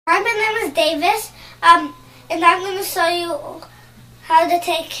my name is Davis, and I'm going to show you how to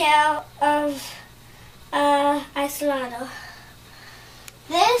take care of axolotl.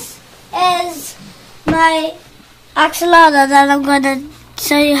 This is my axolotl that I'm going to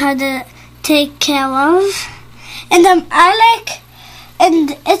show you how to take care of. And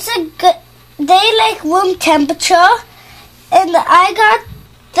and it's a good, they like room temperature. And I got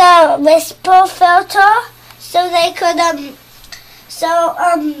the whisper filter so they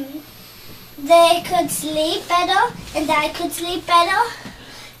could sleep better, and I could sleep better,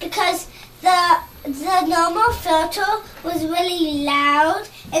 because the normal filter was really loud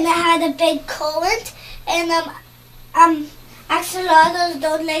and it had a big current, and axolotls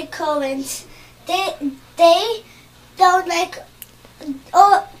don't like currents. They don't like,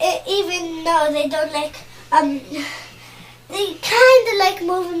 or even no, they don't like they kind of like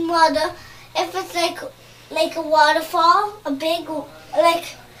moving water. If it's like a waterfall, a big,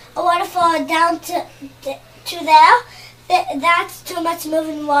 like a waterfall down to there, that's too much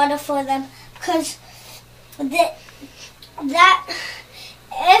moving water for them. Because if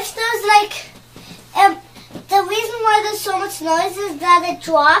there's the reason why there's so much noise is that it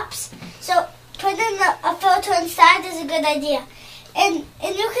drops. So putting a filter inside is a good idea. And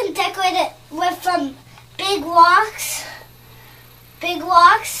you can decorate it with big rocks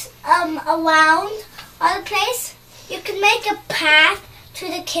around all the place. You can make a path to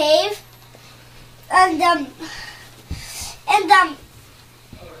the cave, and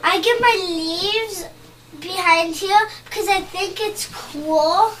I get my leaves behind here because I think it's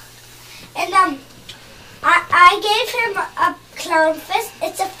cool. And I gave him a clownfish.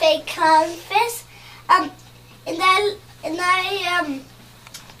 It's a fake clownfish. And I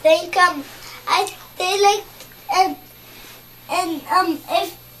think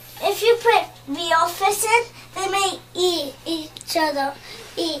if you put real fish in, they may eat each other.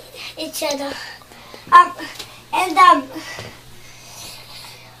 He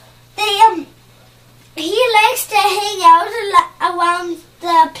likes to hang out around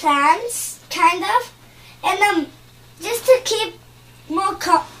the plants, kind of, and just to keep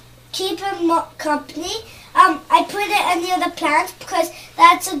him more company. I put it near the plants because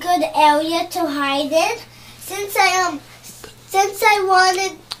that's a good area to hide in. Since I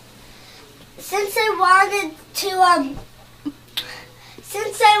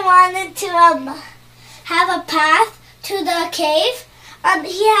wanted to have a path to the cave.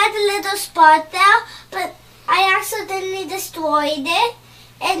 He had a little spot there, but I accidentally destroyed it,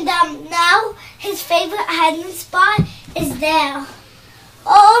 and now his favorite hiding spot is there.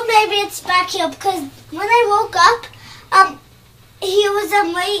 Or maybe it's back here, because when I woke up, he was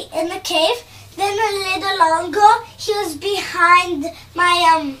right in the cave. Then a little longer, he was behind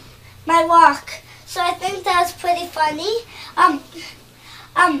my rock. So I think that was pretty funny.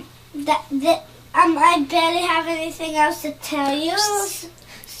 I barely have anything else to tell you.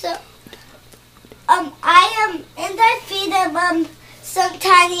 So I feed him some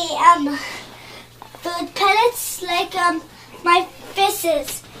tiny food pellets, like my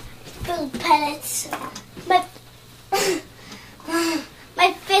fish's food pellets.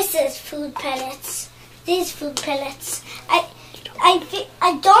 My fish's food pellets. These food pellets.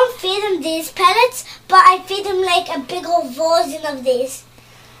 I don't feed him these pellets, but I feed him like a big old version of these.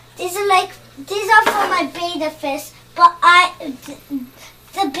 These are for my beta fish, but I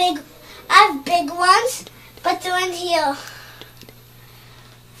have big ones, but they're in here.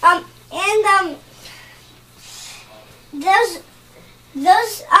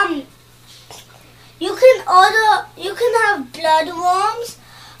 You can have bloodworms,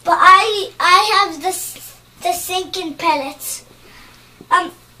 but I have the sinking pellets.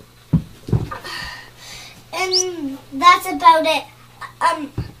 And that's about it.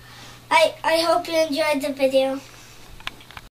 I hope you enjoyed the video.